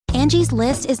Angie's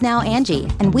List is now Angie,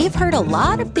 and we've heard a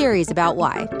lot of theories about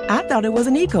why. I thought it was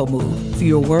an eco move.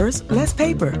 Fewer words, less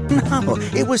paper. No,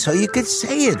 it was so you could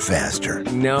say it faster.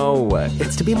 No,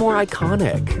 it's to be more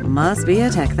iconic. Must be a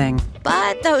tech thing.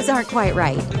 But those aren't quite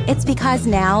right. It's because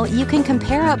now you can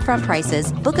compare upfront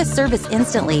prices, book a service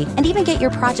instantly, and even get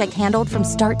your project handled from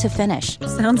start to finish.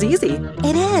 Sounds easy.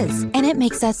 It is, and it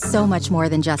makes us so much more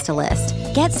than just a list.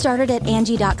 Get started at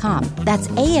Angie.com. That's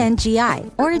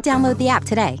ANGI, or download the app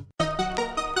today.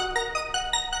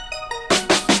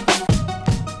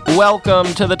 Welcome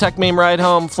to the Tech Meme Ride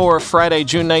Home for Friday,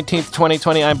 June 19th,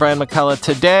 2020. I'm Brian McCullough.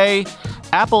 Today,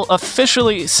 Apple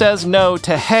officially says no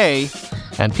to Hey,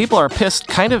 and people are pissed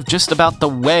kind of just about the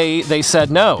way they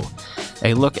said no.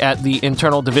 A look at the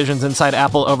internal divisions inside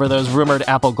Apple over those rumored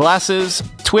Apple glasses.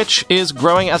 Twitch is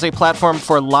growing as a platform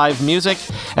for live music.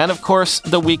 And of course,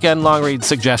 the weekend long read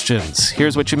suggestions.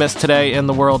 Here's what you missed today in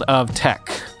the world of tech.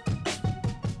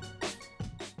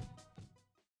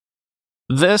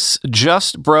 This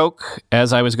just broke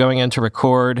as I was going in to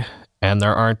record, and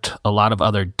there aren't a lot of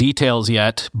other details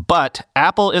yet, but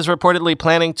Apple is reportedly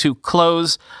planning to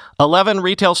close 11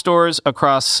 retail stores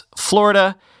across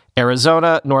Florida,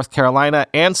 Arizona, North Carolina,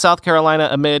 and South Carolina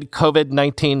amid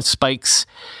COVID-19 spikes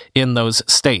in those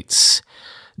states.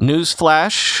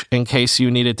 Newsflash, in case you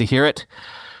needed to hear it,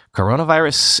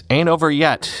 coronavirus ain't over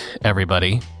yet,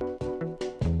 everybody.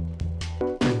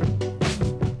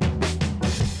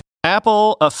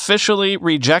 Apple officially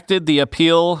rejected the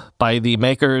appeal by the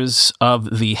makers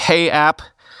of the Hey app,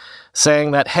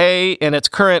 saying that Hey, in its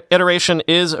current iteration,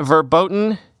 is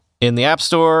verboten in the App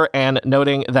Store, and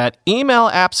noting that email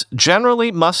apps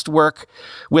generally must work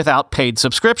without paid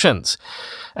subscriptions.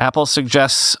 Apple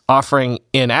suggests offering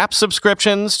in-app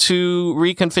subscriptions to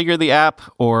reconfigure the app,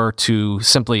 or to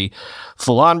simply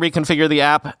full-on reconfigure the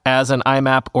app as an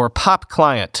IMAP or POP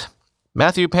client.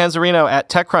 Matthew Panzarino at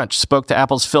TechCrunch spoke to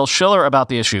Apple's Phil Schiller about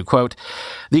the issue. Quote,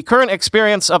 "The current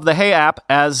experience of the Hey app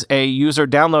as a user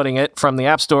downloading it from the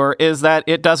App Store is that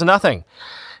it does nothing.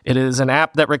 It is an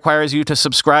app that requires you to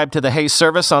subscribe to the Hey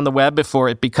service on the web before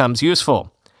it becomes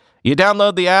useful. You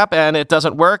download the app and it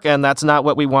doesn't work, and that's not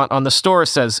what we want on the store,"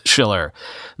 says Schiller.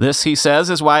 This, he says,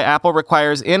 is why Apple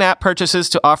requires in-app purchases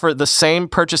to offer the same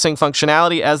purchasing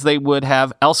functionality as they would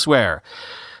have elsewhere.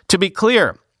 To be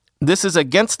clear, this is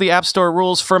against the App Store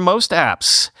rules for most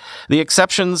apps. The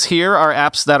exceptions here are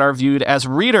apps that are viewed as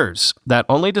readers, that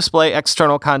only display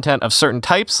external content of certain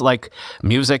types, like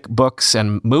music, books,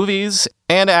 and movies,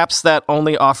 and apps that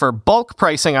only offer bulk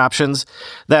pricing options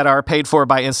that are paid for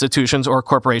by institutions or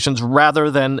corporations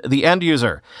rather than the end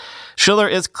user. Schiller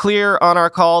is clear on our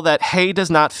call that Hey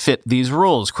does not fit these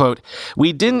rules. Quote,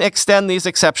 "We didn't extend these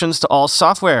exceptions to all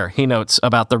software," he notes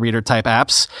about the reader-type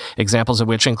apps, examples of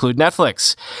which include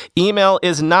Netflix. "Email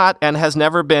is not and has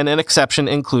never been an exception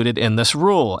included in this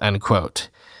rule," end quote.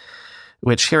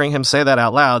 Which, hearing him say that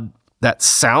out loud, that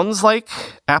sounds like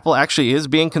Apple actually is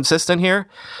being consistent here.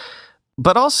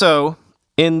 But also,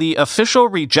 in the official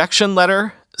rejection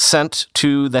letter sent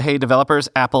to the Hey developers,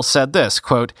 Apple said this,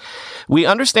 quote, "We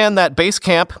understand that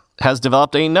Basecamp has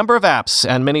developed a number of apps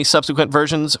and many subsequent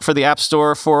versions for the App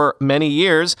Store for many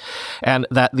years, and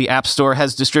that the App Store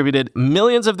has distributed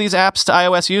millions of these apps to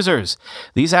iOS users.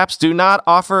 These apps do not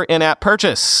offer in-app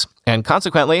purchase, and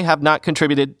consequently have not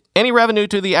contributed any revenue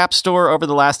to the App Store over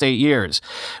the last 8 years.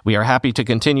 We are happy to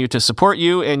continue to support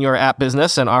you in your app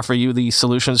business and offer you the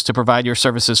solutions to provide your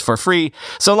services for free,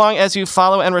 so long as you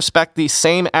follow and respect the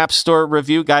same App Store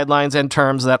review guidelines and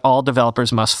terms that all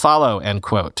developers must follow," end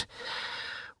quote.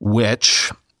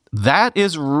 Which, that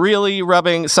is really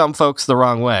rubbing some folks the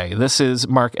wrong way. This is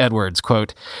Mark Edwards,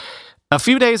 quote, "A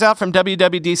few days out from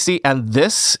WWDC, and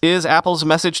this is Apple's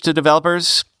message to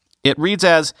developers. It reads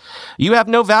as, 'You have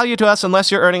no value to us unless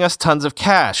you're earning us tons of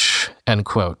cash,' end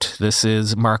quote." This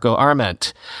is Marco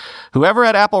Arment. Whoever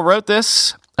at Apple wrote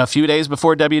this a few days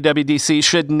before WWDC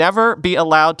should never be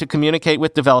allowed to communicate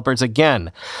with developers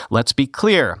again. Let's be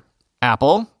clear.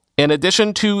 Apple, in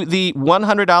addition to the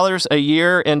 $100 a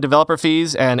year in developer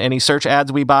fees and any search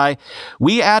ads we buy,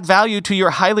 we add value to your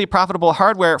highly profitable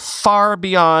hardware far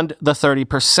beyond the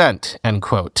 30%, end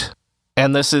quote.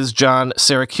 And this is John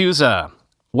Siracusa.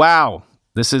 Wow,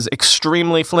 this is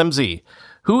extremely flimsy.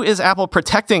 Who is Apple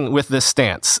protecting with this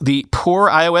stance? The poor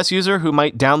iOS user who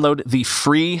might download the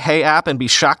free Hey app and be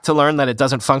shocked to learn that it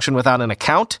doesn't function without an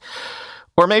account?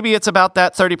 Or maybe it's about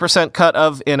that 30% cut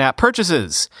of in-app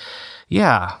purchases.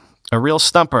 Yeah, a real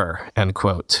stumper, end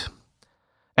quote.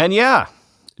 And yeah,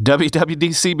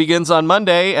 WWDC begins on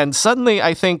Monday, and suddenly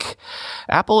I think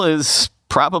Apple is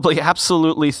probably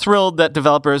absolutely thrilled that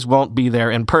developers won't be there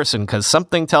in person, because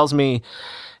something tells me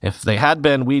if they had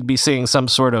been, we'd be seeing some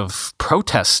sort of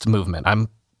protest movement. I'm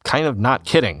kind of not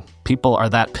kidding. People are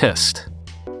that pissed.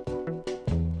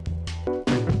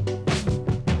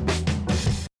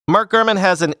 Mark Gurman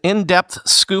has an in-depth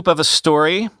scoop of a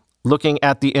story looking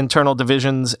at the internal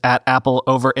divisions at Apple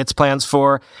over its plans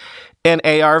for an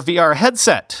AR/VR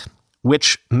headset,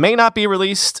 which may not be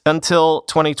released until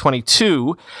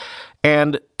 2022.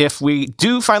 And if we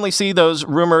do finally see those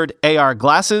rumored AR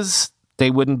glasses,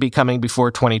 they wouldn't be coming before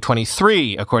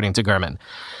 2023, according to Gurman.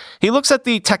 He looks at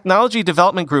the technology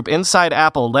development group inside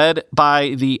Apple, led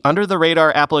by the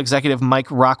under-the-radar Apple executive Mike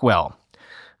Rockwell.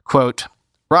 Quote,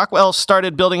 Rockwell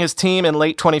started building his team in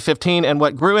late 2015, and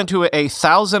what grew into a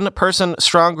 1,000-person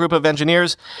strong group of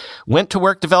engineers went to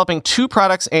work developing two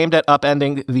products aimed at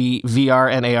upending the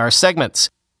VR and AR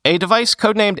segments. A device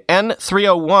codenamed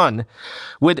N301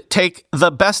 would take the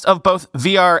best of both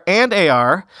VR and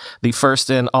AR, the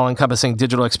first an all-encompassing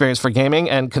digital experience for gaming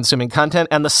and consuming content,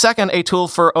 and the second a tool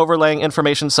for overlaying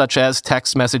information such as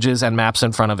text messages and maps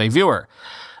in front of a viewer.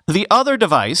 The other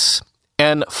device,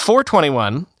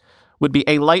 N421, would be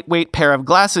a lightweight pair of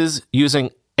glasses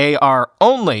using AR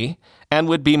only and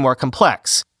would be more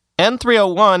complex.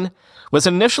 N301 was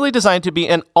initially designed to be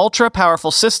an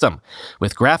ultra-powerful system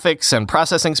with graphics and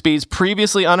processing speeds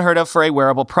previously unheard of for a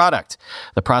wearable product.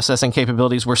 The processing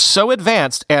capabilities were so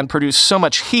advanced and produced so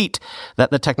much heat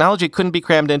that the technology couldn't be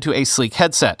crammed into a sleek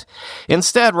headset.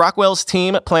 Instead, Rockwell's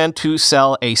team planned to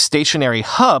sell a stationary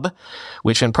hub,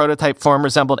 which in prototype form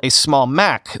resembled a small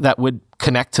Mac that would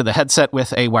connect to the headset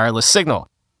with a wireless signal.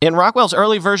 In Rockwell's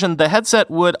early version, the headset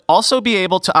would also be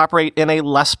able to operate in a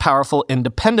less powerful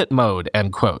independent mode,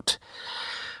 end quote.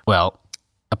 Well,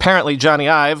 apparently Johnny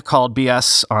Ive called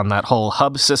BS on that whole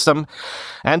hub system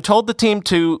and told the team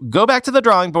to go back to the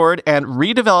drawing board and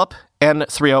redevelop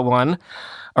N301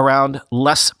 around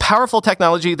less powerful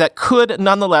technology that could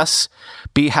nonetheless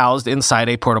be housed inside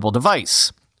a portable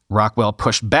device. Rockwell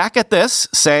pushed back at this,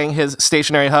 saying his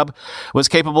stationary hub was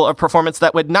capable of performance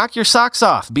that would knock your socks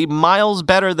off, be miles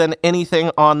better than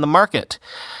anything on the market.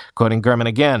 Quoting Gurman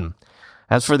again,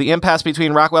 as for the impasse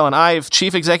between Rockwell and Ive,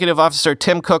 Chief Executive Officer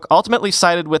Tim Cook ultimately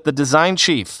sided with the design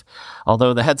chief.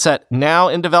 Although the headset now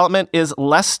in development is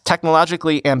less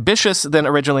technologically ambitious than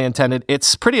originally intended,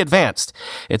 it's pretty advanced.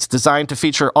 It's designed to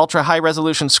feature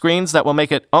ultra-high-resolution screens that will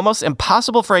make it almost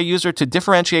impossible for a user to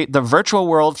differentiate the virtual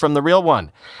world from the real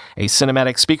one. A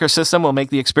cinematic speaker system will make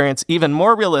the experience even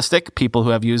more realistic, people who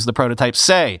have used the prototypes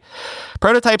say.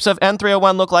 Prototypes of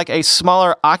N301 look like a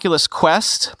smaller Oculus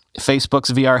Quest, Facebook's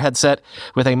VR headset,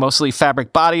 with a mostly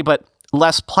fabric body, but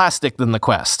less plastic than the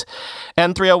Quest.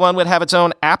 N301 would have its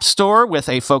own app store with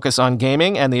a focus on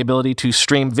gaming and the ability to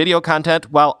stream video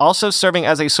content while also serving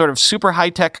as a sort of super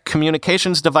high-tech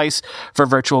communications device for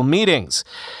virtual meetings.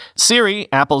 Siri,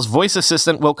 Apple's voice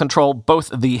assistant, will control both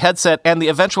the headset and the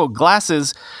eventual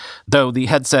glasses, though the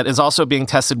headset is also being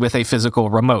tested with a physical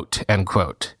remote, end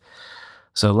quote.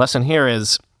 So the lesson here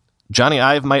is Johnny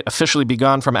Ive might officially be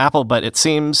gone from Apple, but it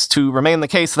seems to remain the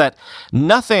case that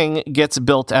nothing gets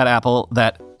built at Apple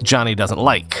that Johnny doesn't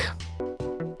like.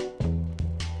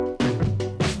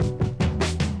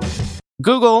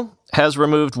 Google has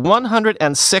removed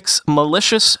 106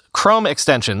 malicious Chrome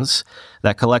extensions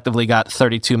that collectively got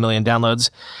 32 million downloads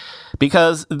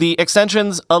because the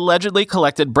extensions allegedly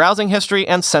collected browsing history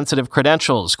and sensitive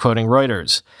credentials, quoting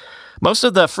Reuters. Most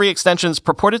of the free extensions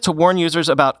purported to warn users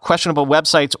about questionable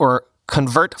websites or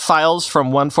convert files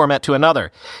from one format to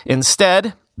another.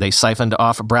 Instead, they siphoned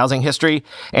off browsing history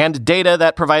and data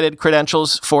that provided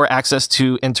credentials for access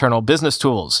to internal business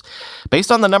tools.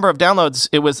 Based on the number of downloads,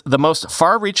 it was the most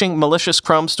far-reaching malicious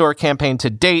Chrome store campaign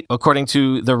to date, according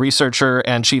to the researcher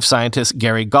and chief scientist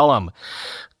Gary Gullum.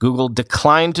 Google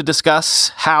declined to discuss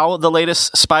how the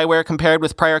latest spyware compared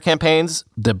with prior campaigns,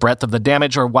 the breadth of the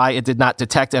damage, or why it did not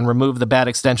detect and remove the bad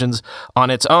extensions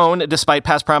on its own, despite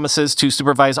past promises to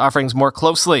supervise offerings more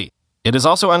closely. It is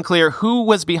also unclear who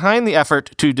was behind the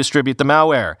effort to distribute the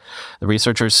malware. The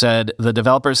researchers said the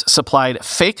developers supplied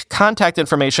fake contact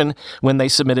information when they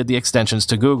submitted the extensions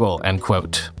to Google, end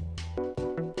quote.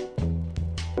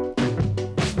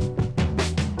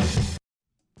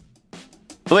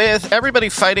 With everybody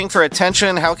fighting for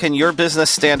attention, how can your business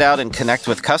stand out and connect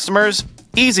with customers?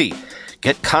 Easy.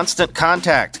 Get Constant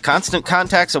Contact. Constant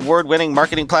Contact's award-winning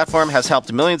marketing platform has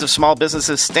helped millions of small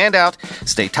businesses stand out,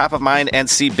 stay top of mind, and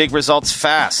see big results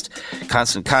fast.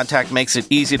 Constant Contact makes it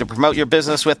easy to promote your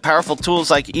business with powerful tools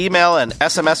like email and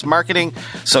SMS marketing,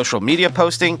 social media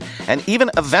posting, and even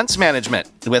events management.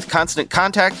 With Constant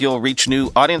Contact, you'll reach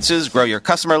new audiences, grow your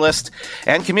customer list,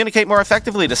 and communicate more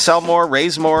effectively to sell more,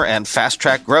 raise more, and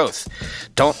fast-track growth.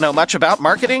 Don't know much about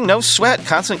marketing? No sweat.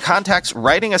 Constant Contact's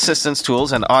writing assistance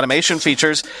tools and automation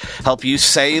features help you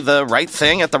say the right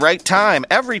thing at the right time,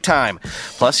 every time.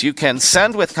 Plus, you can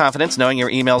send with confidence knowing your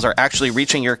emails are actually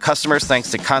reaching your customers thanks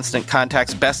to Constant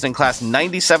Contact's best-in-class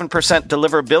 97%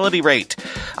 deliverability rate.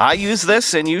 I use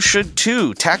this, and you should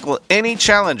too. Tackle any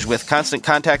challenge with Constant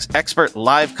Contact's expert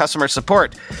live customer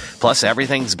support. Plus,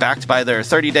 everything's backed by their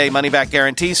 30-day money-back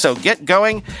guarantee, so get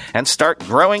going and start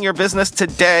growing your business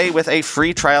today with a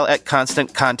free trial at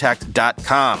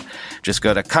ConstantContact.com. Just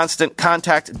go to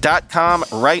ConstantContact.com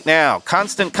right now.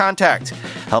 Constant Contact,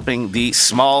 helping the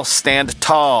small stand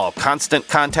tall.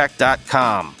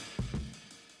 ConstantContact.com.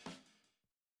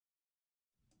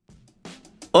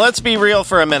 Let's be real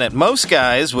for a minute. Most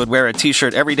guys would wear a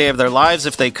t-shirt every day of their lives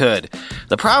if they could.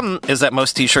 The problem is that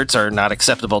most t-shirts are not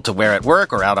acceptable to wear at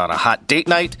work or out on a hot date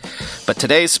night. But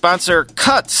today's sponsor,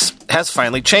 Cuts, has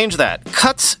finally changed that.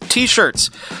 Cuts t-shirts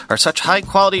are such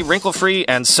high-quality, wrinkle-free,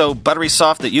 and so buttery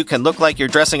soft that you can look like you're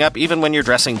dressing up even when you're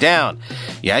dressing down.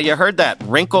 Yeah, you heard that.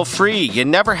 Wrinkle-free. You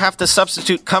never have to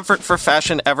substitute comfort for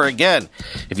fashion ever again.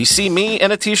 If you see me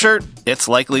in a t-shirt, it's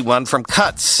likely one from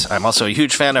Cuts. I'm also a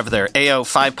huge fan of their AO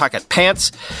 5-pocket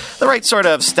pants, the right sort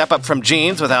of step up from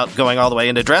jeans without going all the way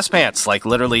into dress pants, like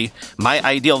literally my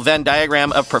ideal Venn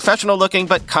diagram of professional looking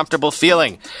but comfortable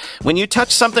feeling. When you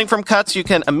touch something from Cuts, you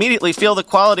can immediately feel the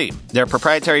quality. Their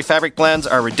proprietary fabric blends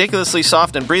are ridiculously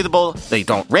soft and breathable, they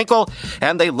don't wrinkle,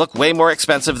 and they look way more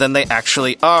expensive than they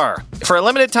actually are. For a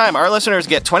limited time, our listeners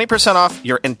get 20% off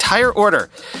your entire order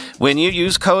when you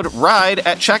use code RIDE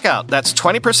at checkout. That's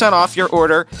 20% off your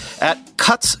order at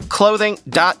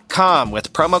cutsclothing.com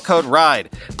with promo code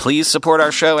RIDE. Please support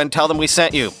our show and tell them we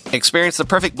sent you. Experience the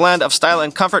perfect blend of style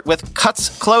and comfort with Cuts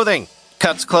Clothing.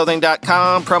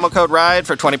 Cutsclothing.com, promo code RIDE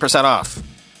for 20% off.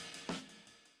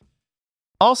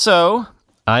 Also,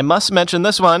 I must mention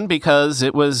this one because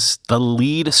it was the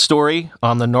lead story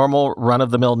on the normal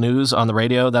run-of-the-mill news on the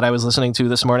radio that I was listening to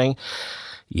this morning.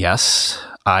 Yes,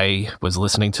 I was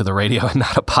listening to the radio and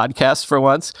not a podcast for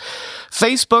once.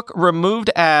 Facebook removed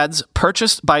ads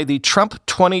purchased by the Trump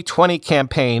 2020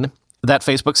 campaign that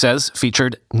Facebook says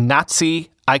featured Nazi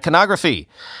iconography.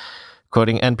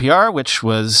 Quoting NPR, which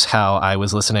was how I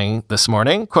was listening this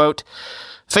morning, quote,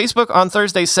 Facebook on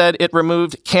Thursday said it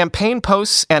removed campaign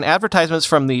posts and advertisements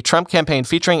from the Trump campaign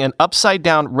featuring an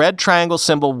upside-down red triangle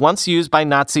symbol once used by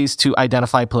Nazis to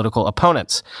identify political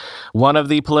opponents. One of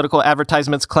the political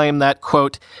advertisements claimed that,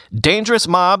 quote, dangerous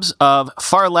mobs of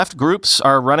far-left groups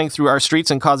are running through our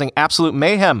streets and causing absolute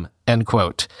mayhem, end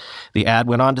quote. The ad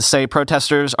went on to say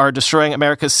protesters are destroying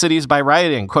America's cities by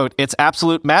rioting. Quote, it's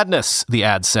absolute madness, the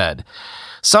ad said.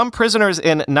 Some prisoners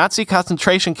in Nazi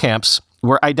concentration camps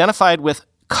were identified with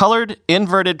colored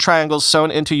inverted triangles sewn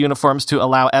into uniforms to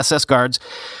allow SS guards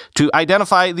to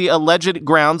identify the alleged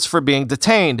grounds for being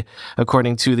detained,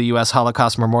 according to the U.S.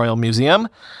 Holocaust Memorial Museum.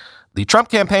 The Trump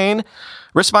campaign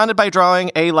responded by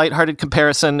drawing a lighthearted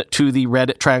comparison to the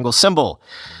red triangle symbol.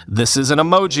 This is an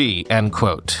emoji, end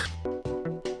quote.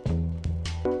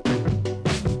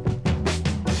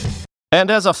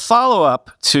 And as a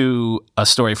follow-up to a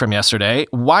story from yesterday,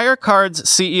 Wirecard's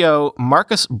CEO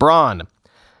Marcus Braun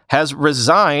has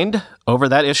resigned over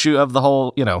that issue of the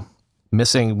whole,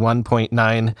 missing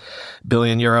 1.9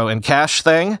 billion euro in cash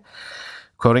thing,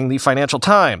 quoting the Financial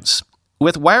Times.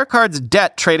 With Wirecard's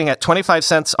debt trading at 25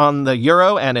 cents on the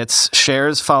euro and its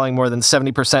shares falling more than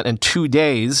 70% in 2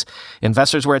 days,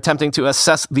 investors were attempting to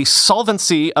assess the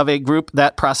solvency of a group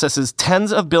that processes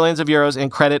tens of billions of euros in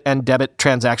credit and debit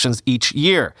transactions each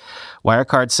year.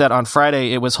 Wirecard said on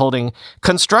Friday it was holding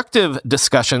constructive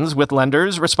discussions with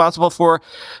lenders responsible for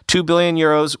 2 billion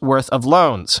euros worth of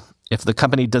loans. If the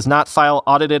company does not file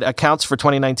audited accounts for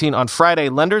 2019 on Friday,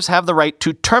 lenders have the right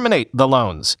to terminate the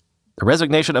loans. The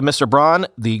resignation of Mr. Braun,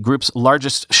 the group's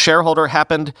largest shareholder,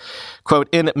 happened, quote,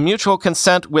 in mutual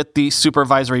consent with the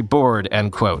supervisory board,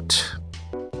 end quote.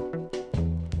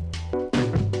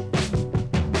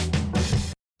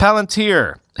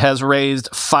 Palantir has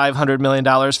raised $500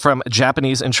 million from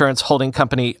Japanese insurance holding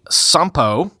company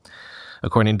Sompo.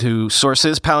 According to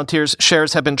sources, Palantir's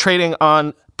shares have been trading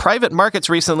on private markets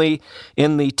recently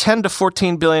in the $10 to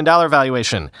 $14 billion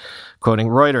valuation. Quoting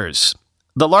Reuters,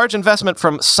 The large investment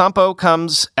from Sampo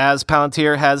comes as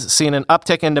Palantir has seen an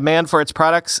uptick in demand for its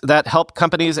products that help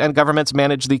companies and governments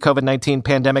manage the COVID-19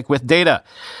 pandemic with data.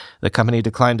 The company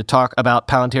declined to talk about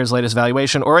Palantir's latest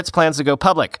valuation or its plans to go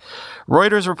public.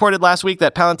 Reuters reported last week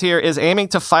that Palantir is aiming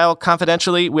to file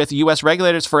confidentially with U.S.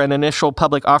 regulators for an initial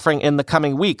public offering in the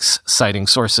coming weeks, citing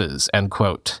sources, end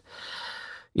quote.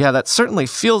 Yeah, that certainly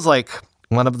feels like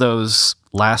one of those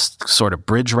last sort of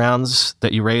bridge rounds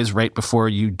that you raise right before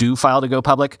you do file to go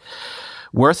public.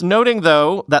 Worth noting,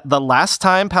 though, that the last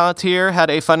time Palantir had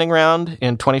a funding round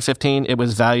in 2015, it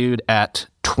was valued at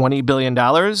 $20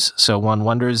 billion. So one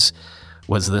wonders,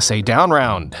 was this a down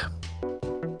round?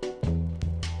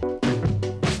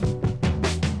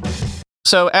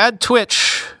 So add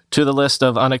Twitch to the list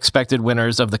of unexpected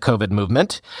winners of the COVID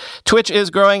movement. Twitch is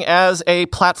growing as a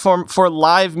platform for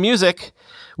live music,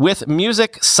 with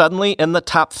music suddenly in the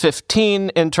top 15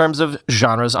 in terms of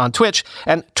genres on Twitch,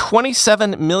 and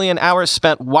 27 million hours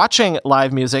spent watching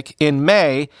live music in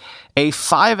May, a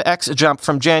 5x jump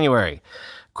from January,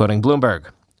 quoting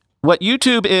Bloomberg. What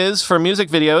YouTube is for music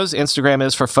videos, Instagram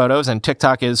is for photos, and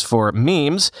TikTok is for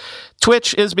memes,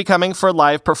 Twitch is becoming for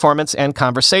live performance and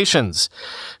conversations.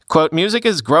 Quote, music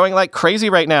is growing like crazy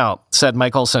right now, said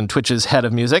Mike Olson, Twitch's head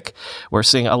of music. We're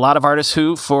seeing a lot of artists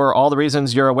who, for all the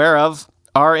reasons you're aware of,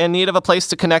 are in need of a place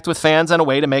to connect with fans and a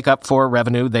way to make up for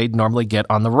revenue they'd normally get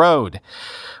on the road.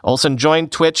 Olson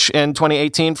joined Twitch in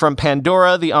 2018 from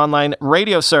Pandora, the online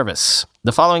radio service.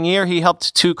 The following year, he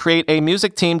helped to create a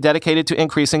music team dedicated to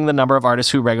increasing the number of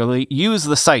artists who regularly use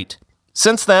the site.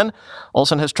 Since then,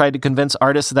 Olson has tried to convince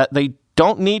artists that they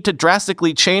don't need to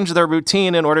drastically change their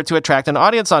routine in order to attract an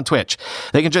audience on Twitch.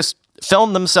 They can just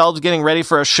film themselves getting ready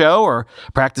for a show or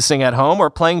practicing at home or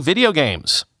playing video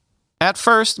games. At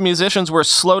first, musicians were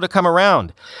slow to come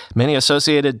around. Many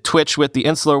associated Twitch with the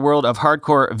insular world of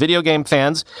hardcore video game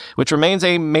fans, which remains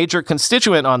a major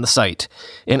constituent on the site.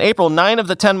 In April, 9 of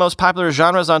the 10 most popular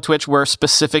genres on Twitch were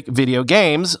specific video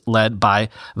games, led by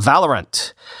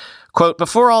Valorant. Quote,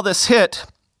 before all this hit,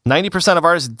 90% of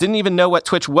artists didn't even know what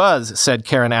Twitch was, said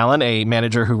Karen Allen, a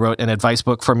manager who wrote an advice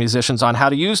book for musicians on how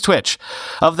to use Twitch.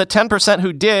 Of the 10%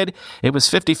 who did, it was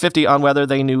 50-50 on whether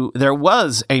they knew there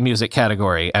was a music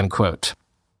category, end quote.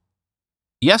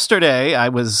 Yesterday, I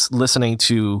was listening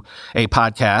to a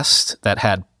podcast that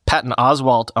had Patton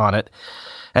Oswalt on it,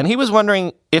 and he was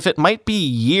wondering if it might be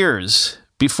years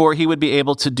before he would be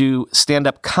able to do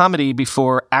stand-up comedy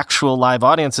before actual live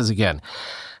audiences again.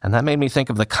 And that made me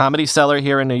think of the Comedy Cellar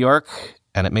here in New York,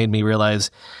 and it made me realize,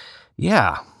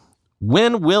 yeah,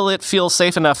 when will it feel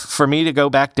safe enough for me to go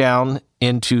back down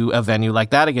into a venue like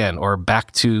that again, or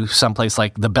back to someplace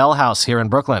like the Bell House here in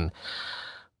Brooklyn?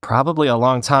 Probably a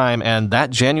long time, and that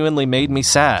genuinely made me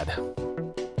sad.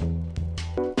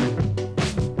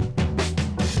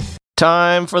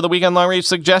 Time for the Weekend Long Read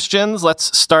suggestions.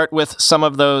 Let's start with some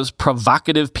of those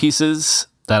provocative pieces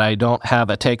that I don't have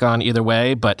a take on either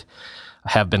way, but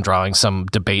have been drawing some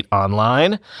debate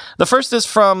online. The first is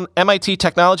from MIT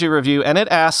Technology Review, and it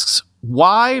asks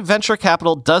why venture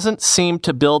capital doesn't seem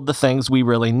to build the things we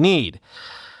really need.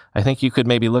 I think you could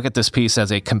maybe look at this piece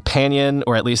as a companion,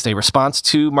 or at least a response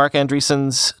to Mark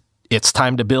Andreessen's It's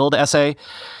Time to Build essay.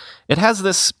 It has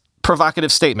this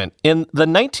provocative statement. In the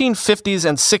 1950s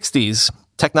and 60s,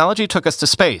 technology took us to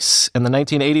space. In the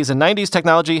 1980s and 90s,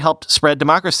 technology helped spread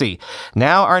democracy.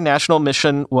 Now our national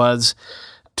mission was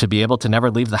to be able to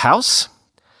never leave the house?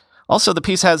 Also, the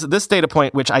piece has this data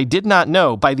point, which I did not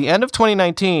know. By the end of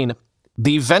 2019,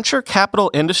 the venture capital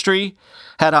industry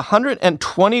had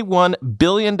 $121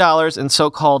 billion in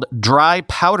so-called dry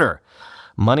powder,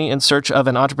 money in search of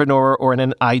an entrepreneur or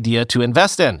an idea to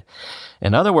invest in.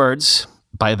 In other words,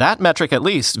 by that metric at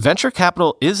least, venture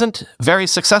capital isn't very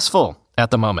successful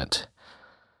at the moment.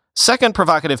 Second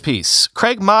provocative piece,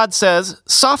 Craig Modd says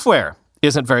software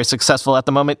isn't very successful at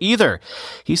the moment either.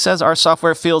 He says our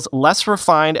software feels less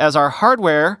refined as our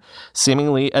hardware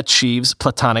seemingly achieves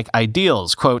platonic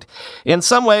ideals. Quote, in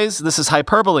some ways, this is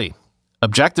hyperbole.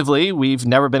 Objectively, we've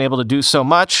never been able to do so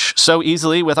much so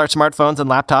easily with our smartphones and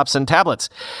laptops and tablets.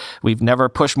 We've never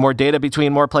pushed more data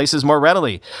between more places more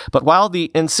readily. But while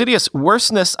the insidious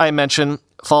worseness I mentioned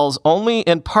falls only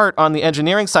in part on the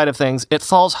engineering side of things, it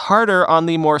falls harder on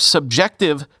the more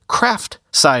subjective craft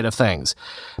side of things,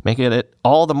 making it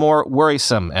all the more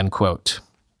worrisome, end quote.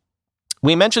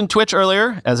 We mentioned Twitch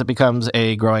earlier, as it becomes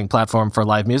a growing platform for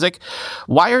live music.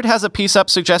 Wired has a piece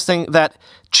up suggesting that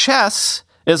chess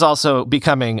is also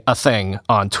becoming a thing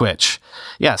on Twitch.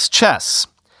 Yes, chess.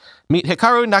 Meet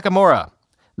Hikaru Nakamura,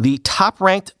 the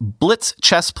top-ranked blitz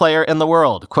chess player in the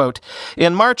world. Quote,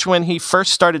 in March, when he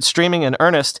first started streaming in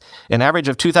earnest, an average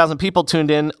of 2,000 people tuned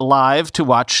in live to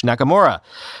watch Nakamura.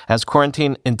 As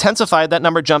quarantine intensified, that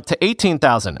number jumped to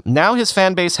 18,000. Now his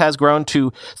fan base has grown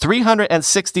to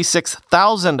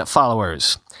 366,000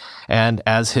 followers. And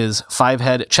as his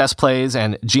five-head chess plays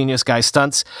and genius guy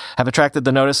stunts have attracted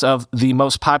the notice of the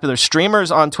most popular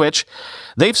streamers on Twitch,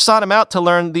 they've sought him out to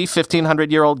learn the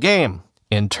 1,500-year-old game,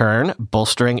 in turn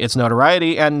bolstering its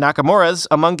notoriety and Nakamura's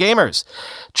among gamers.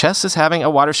 Chess is having a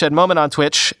watershed moment on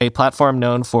Twitch, a platform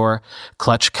known for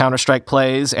clutch Counter-Strike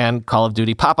plays and Call of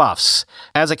Duty pop-offs.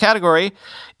 As a category,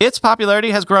 its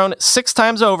popularity has grown 6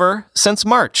 times over since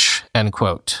March, end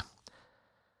quote.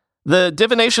 The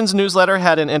Divinations newsletter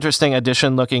had an interesting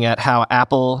edition looking at how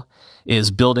Apple is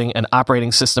building an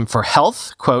operating system for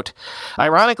health. Quote,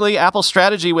 ironically, Apple's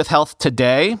strategy with health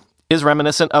today is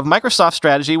reminiscent of Microsoft's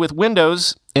strategy with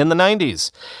Windows in the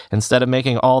 90s. Instead of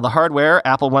making all the hardware,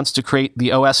 Apple wants to create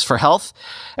the OS for health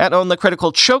and own the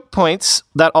critical choke points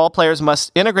that all players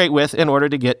must integrate with in order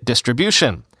to get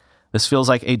distribution. This feels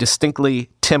like a distinctly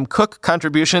Tim Cook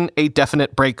contribution, a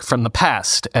definite break from the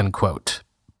past, end quote.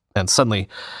 And suddenly,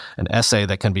 an essay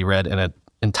that can be read in an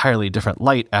entirely different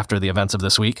light after the events of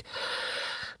this week.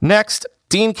 Next,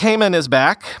 Dean Kamen is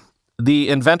back. The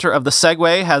inventor of the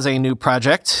Segway has a new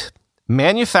project,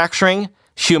 manufacturing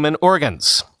human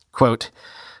organs. Quote,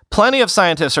 plenty of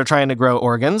scientists are trying to grow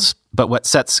organs, but what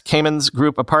sets Kamen's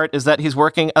group apart is that he's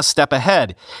working a step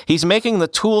ahead. He's making the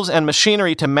tools and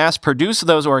machinery to mass produce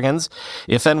those organs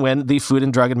if and when the Food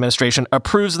and Drug Administration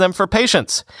approves them for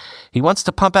patients. He wants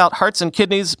to pump out hearts and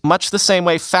kidneys much the same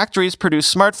way factories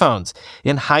produce smartphones,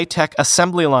 in high-tech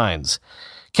assembly lines.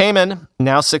 Kamen,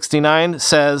 now 69,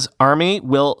 says Army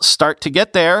will start to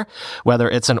get there, whether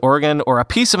it's an organ or a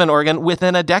piece of an organ,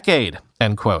 within a decade,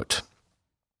 end quote.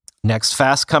 Next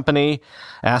Fast Company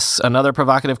asks another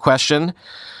provocative question.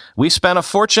 We spent a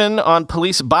fortune on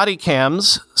police body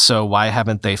cams, so why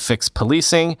haven't they fixed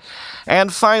policing?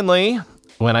 And finally,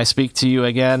 when I speak to you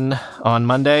again on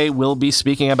Monday, we'll be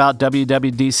speaking about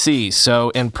WWDC.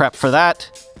 So in prep for that,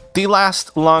 the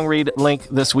last long read link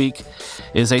this week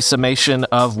is a summation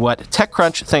of what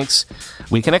TechCrunch thinks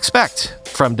we can expect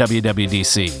from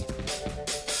WWDC.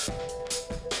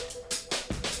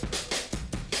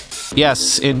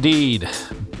 Yes, indeed.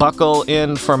 Buckle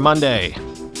in for Monday.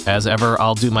 As ever,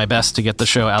 I'll do my best to get the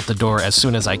show out the door as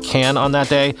soon as I can on that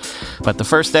day. But the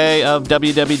first day of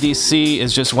WWDC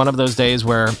is just one of those days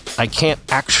where I can't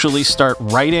actually start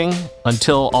writing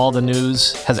until all the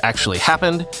news has actually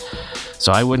happened.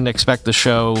 So I wouldn't expect the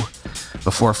show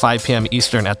before 5 p.m.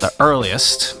 Eastern at the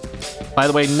earliest. By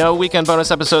the way, no weekend bonus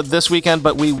episode this weekend,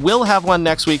 but we will have one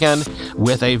next weekend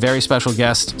with a very special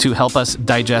guest to help us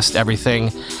digest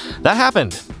everything that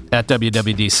happened at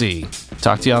WWDC.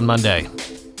 Talk to you on Monday.